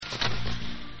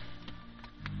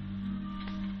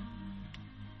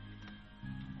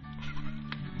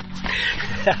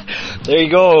There you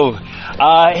go.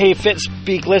 Hey,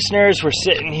 FitSpeak listeners, we're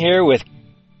sitting here with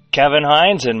Kevin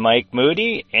Hines and Mike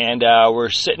Moody, and we're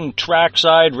sitting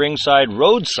trackside, ringside,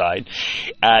 roadside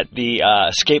at the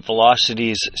Escape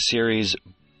Velocities Series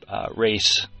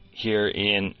race here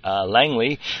in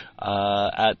Langley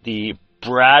at the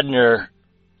Bradner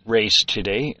race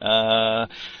today.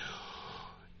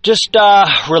 Just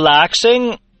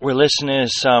relaxing. We're listening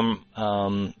to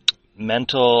some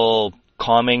mental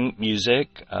calming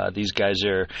music. These guys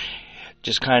are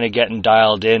just kind of getting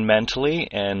dialed in mentally,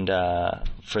 and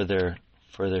for their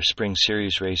spring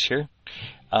series race here.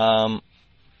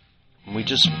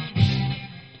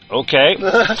 Okay.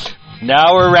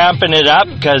 Now we're ramping it up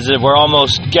because we're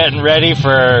almost getting ready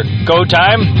for go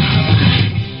time.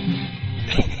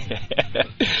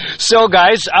 So,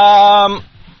 guys,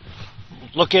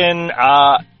 looking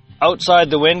outside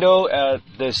the window at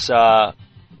this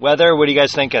weather, what are you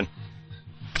guys thinking?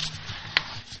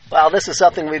 Well, this is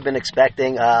something we've been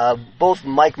expecting. Both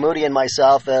Mike Moody and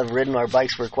myself have ridden our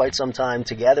bikes for quite some time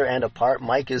together and apart.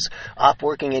 Mike is off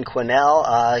working in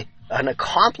Quesnel, an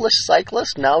accomplished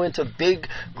cyclist, now into big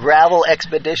gravel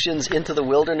expeditions into the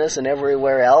wilderness and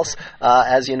everywhere else.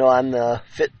 As you know, I'm the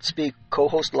FitSpeak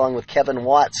co-host along with Kevin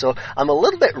Watt, so I'm a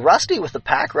little bit rusty with the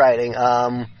pack riding.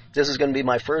 This is going to be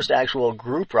my first actual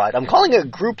group ride. I'm calling it a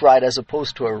group ride as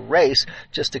opposed to a race,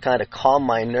 just to kind of calm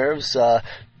my nerves.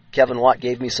 Kevin Watt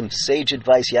gave me some sage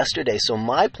advice yesterday, so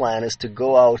my plan is to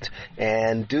go out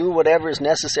and do whatever is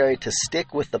necessary to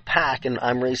stick with the pack, and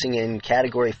I'm racing in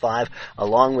Category 5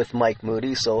 along with Mike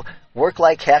Moody, so work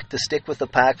like heck to stick with the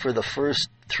pack for the first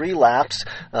 3 laps,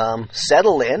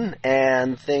 settle in,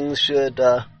 and things should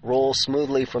roll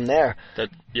smoothly from there.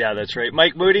 That's right.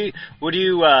 Mike Moody,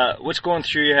 what's going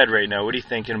through your head right now? What are you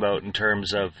thinking about in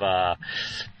terms of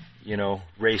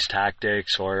race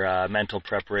tactics or mental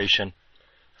preparation?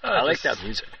 I like that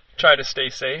music. Try to stay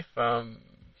safe,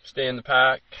 stay in the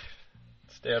pack,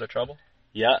 stay out of trouble.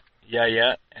 Yeah.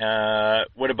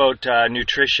 What about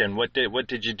nutrition? What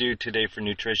did you do today for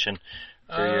nutrition?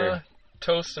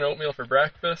 Toast and oatmeal for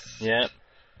breakfast. Yeah.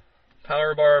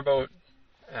 Power bar about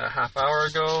a half hour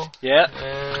ago. Yeah.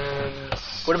 And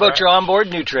what about your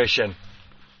onboard nutrition?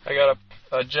 I got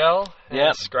a gel and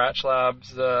yeah. Scratch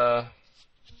Labs hydration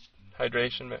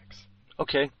mix.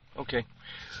 Okay.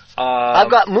 I've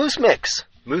got Moose Mix.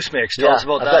 Moose Mix, tell us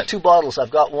about that. I've got 2 bottles.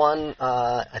 I've got one,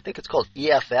 I think it's called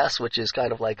EFS, which is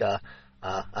kind of like a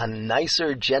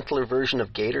nicer, gentler version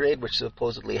of Gatorade, which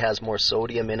supposedly has more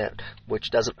sodium in it, which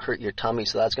doesn't hurt your tummy,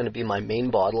 so that's going to be my main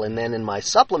bottle. And then in my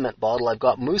supplement bottle, I've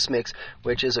got Moose Mix,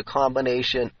 which is a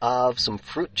combination of some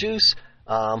fruit juice,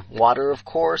 water, of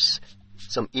course,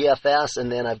 some EFS,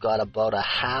 and then I've got about a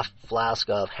half flask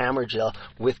of Hammer Gel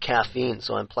with caffeine.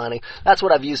 So I'm planning, that's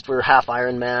what I've used for half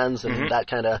Ironmans and that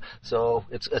kind of, so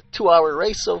it's a 2-hour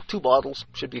race, so 2 bottles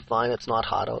should be fine. It's not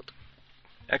hot out.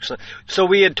 Excellent. So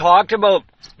we had talked about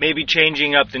maybe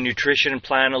changing up the nutrition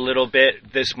plan a little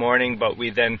bit this morning, but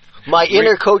we then... My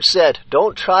inner coach said,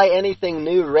 don't try anything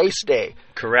new race day.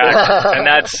 Correct. And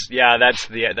that's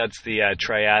the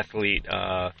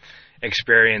triathlete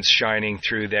experience shining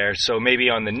through there. So maybe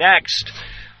in the next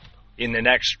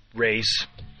race,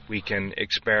 we can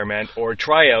experiment or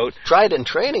try it in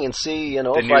training and see, if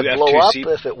I blow up,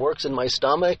 if it works in my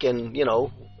stomach, and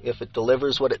if it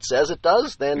delivers what it says it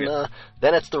does, then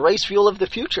it's the race fuel of the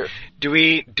future. Do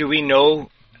we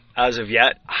know as of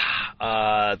yet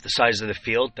the size of the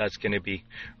field that's going to be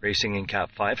racing in Cat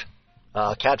 5?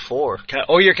 Cat 4.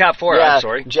 You're Cat 4. Yeah, I'm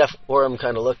sorry. Jeff Oram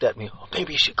kind of looked at me. Oh,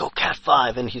 maybe you should go Cat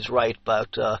 5, and he's right.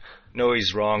 But no,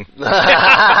 he's wrong.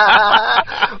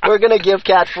 We're gonna give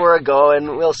Cat 4 a go,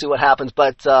 and we'll see what happens.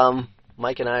 But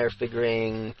Mike and I are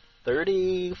figuring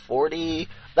 30, 40.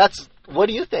 What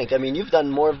do you think? I mean, you've done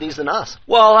more of these than us.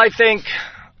 Well, I think,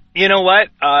 you know what?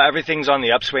 Everything's on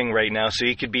the upswing right now, so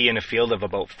you could be in a field of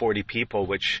about 40 people,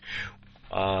 which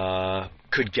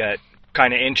could get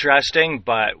kind of interesting,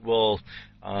 but we'll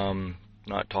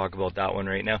not talk about that one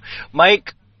right now.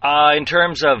 Mike, in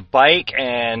terms of bike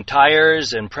and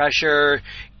tires and pressure,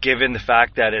 given the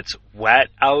fact that it's wet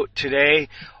out today,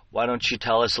 why don't you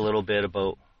tell us a little bit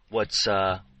about what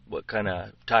kind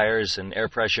of tires and air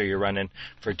pressure you're running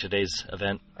for today's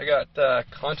event? I got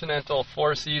Continental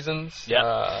 4 Seasons. Yep.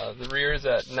 The rear's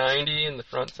at 90 and the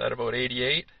front's at about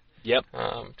 88. Yep.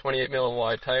 28 mil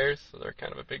wide tires, so they're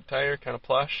kind of a big tire, kind of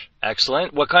plush.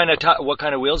 Excellent. What kind of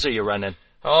wheels are you running?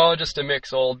 Oh, just a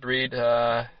mix old breed.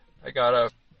 I got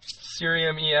a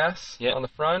Cerium ES on the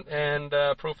front and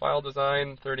Profile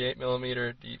Design 38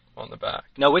 millimeter deep on the back.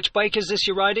 Now, which bike is this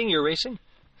you're riding? You're racing?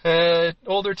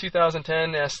 Older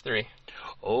 2010 S3.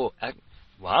 Oh,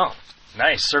 Wow,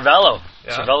 nice. Cervelo.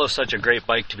 Yeah. Cervelo's such a great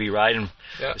bike to be riding,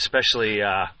 Yeah. especially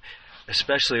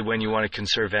when you want to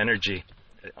conserve energy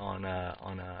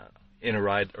in a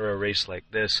ride or a race like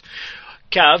this.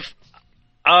 Kev,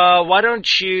 why don't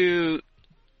you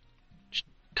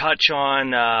touch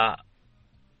on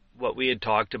what we had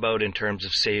talked about in terms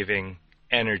of saving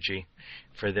energy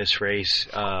for this race,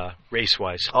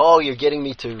 race-wise? Oh, you're getting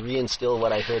me to reinstill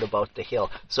what I heard about the hill.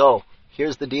 So,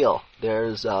 here's the deal.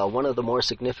 There's one of the more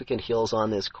significant hills on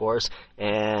this course,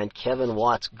 and Kevin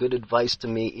Watt's good advice to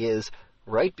me is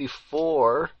right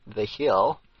before the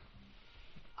hill,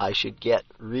 I should get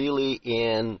really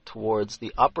in towards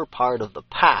the upper part of the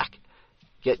pack,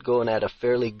 get going at a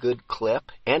fairly good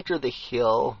clip, enter the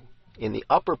hill in the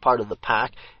upper part of the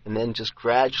pack, and then just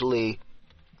gradually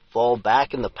fall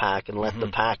back in the pack and let the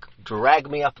pack drag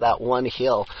me up that one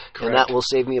hill. Correct. And that will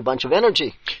save me a bunch of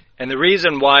energy. And the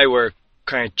reason why we're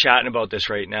kind of chatting about this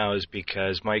right now is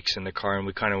because Mike's in the car and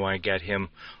we kind of want to get him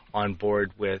on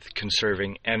board with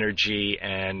conserving energy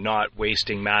and not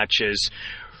wasting matches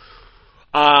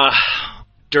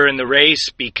during the race,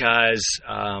 because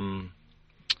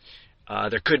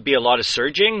there could be a lot of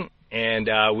surging, and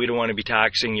we don't want to be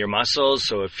taxing your muscles.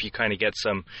 So if you kind of get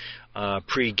some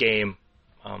pre-game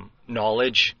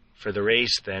knowledge for the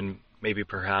race, then maybe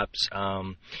perhaps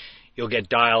you'll get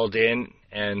dialed in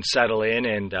and settle in,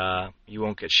 and you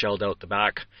won't get shelled out the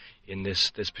back in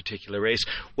this particular race.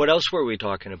 What else were we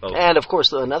talking about? And of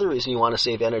course, another reason you want to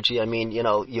save energy, I mean,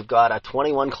 you've got a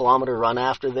 21-kilometer run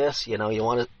after this. You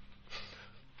want to...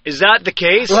 Is that the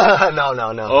case?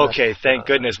 No. Okay, thank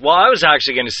goodness. Well, I was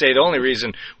actually going to say the other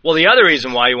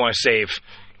reason why you want to save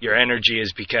your energy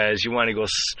is because you want to go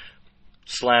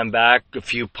slam back a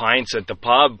few pints at the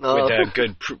pub with a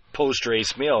good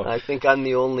post-race meal. I think I'm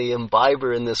the only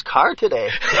imbiber in this car today.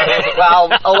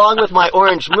 Well, along with my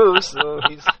orange moose, so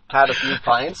he's had a few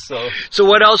pints. So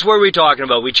what else were we talking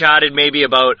about? We chatted maybe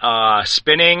about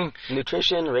spinning.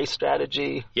 Nutrition, race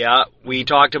strategy. Yeah, we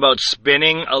talked about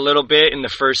spinning a little bit in the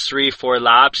first 3-4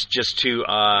 laps just to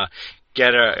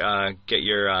get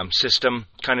your system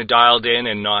kind of dialed in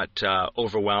and not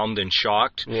overwhelmed and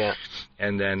shocked. Yeah.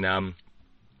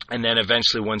 And then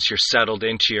eventually, once you're settled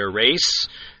into your race,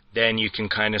 then you can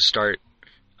kind of start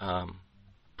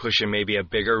pushing maybe a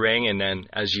bigger ring. And then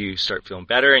as you start feeling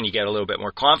better and you get a little bit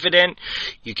more confident,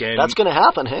 you can... That's going to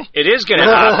happen, hey? It is going to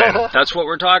happen. That's what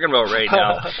we're talking about right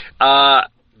now.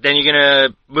 Then you're going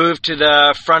to move to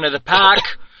the front of the pack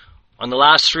on the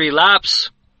last 3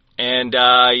 laps. And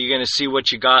you're going to see what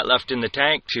you got left in the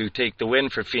tank to take the win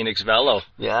for Phoenix Velo.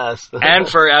 Yes. And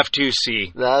for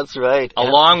F2C. That's right.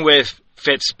 Along with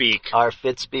FitSpeak. Our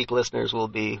FitSpeak listeners will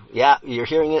be, you're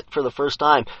hearing it for the first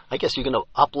time. I guess you're going to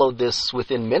upload this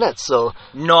within minutes, so...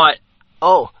 Not...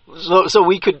 Oh, so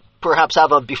we could perhaps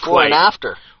have a before and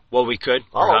after. Well, we could,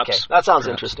 perhaps. Oh, okay. That sounds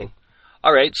interesting.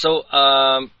 All right, so,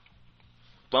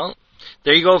 well,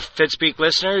 there you go, FitSpeak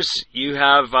listeners. You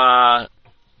have...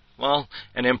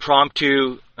 an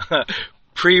impromptu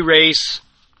pre-race,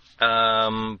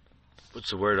 what's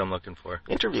the word I'm looking for?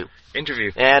 Interview.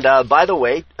 And by the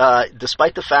way,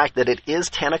 despite the fact that it is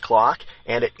 10 o'clock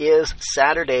and it is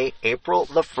Saturday, April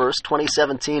the 1st,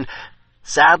 2017,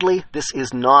 sadly, this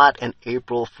is not an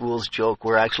April Fool's joke.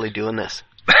 We're actually doing this.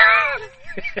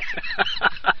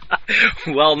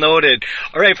 Well noted.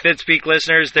 All right, FitSpeak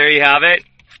listeners, there you have it.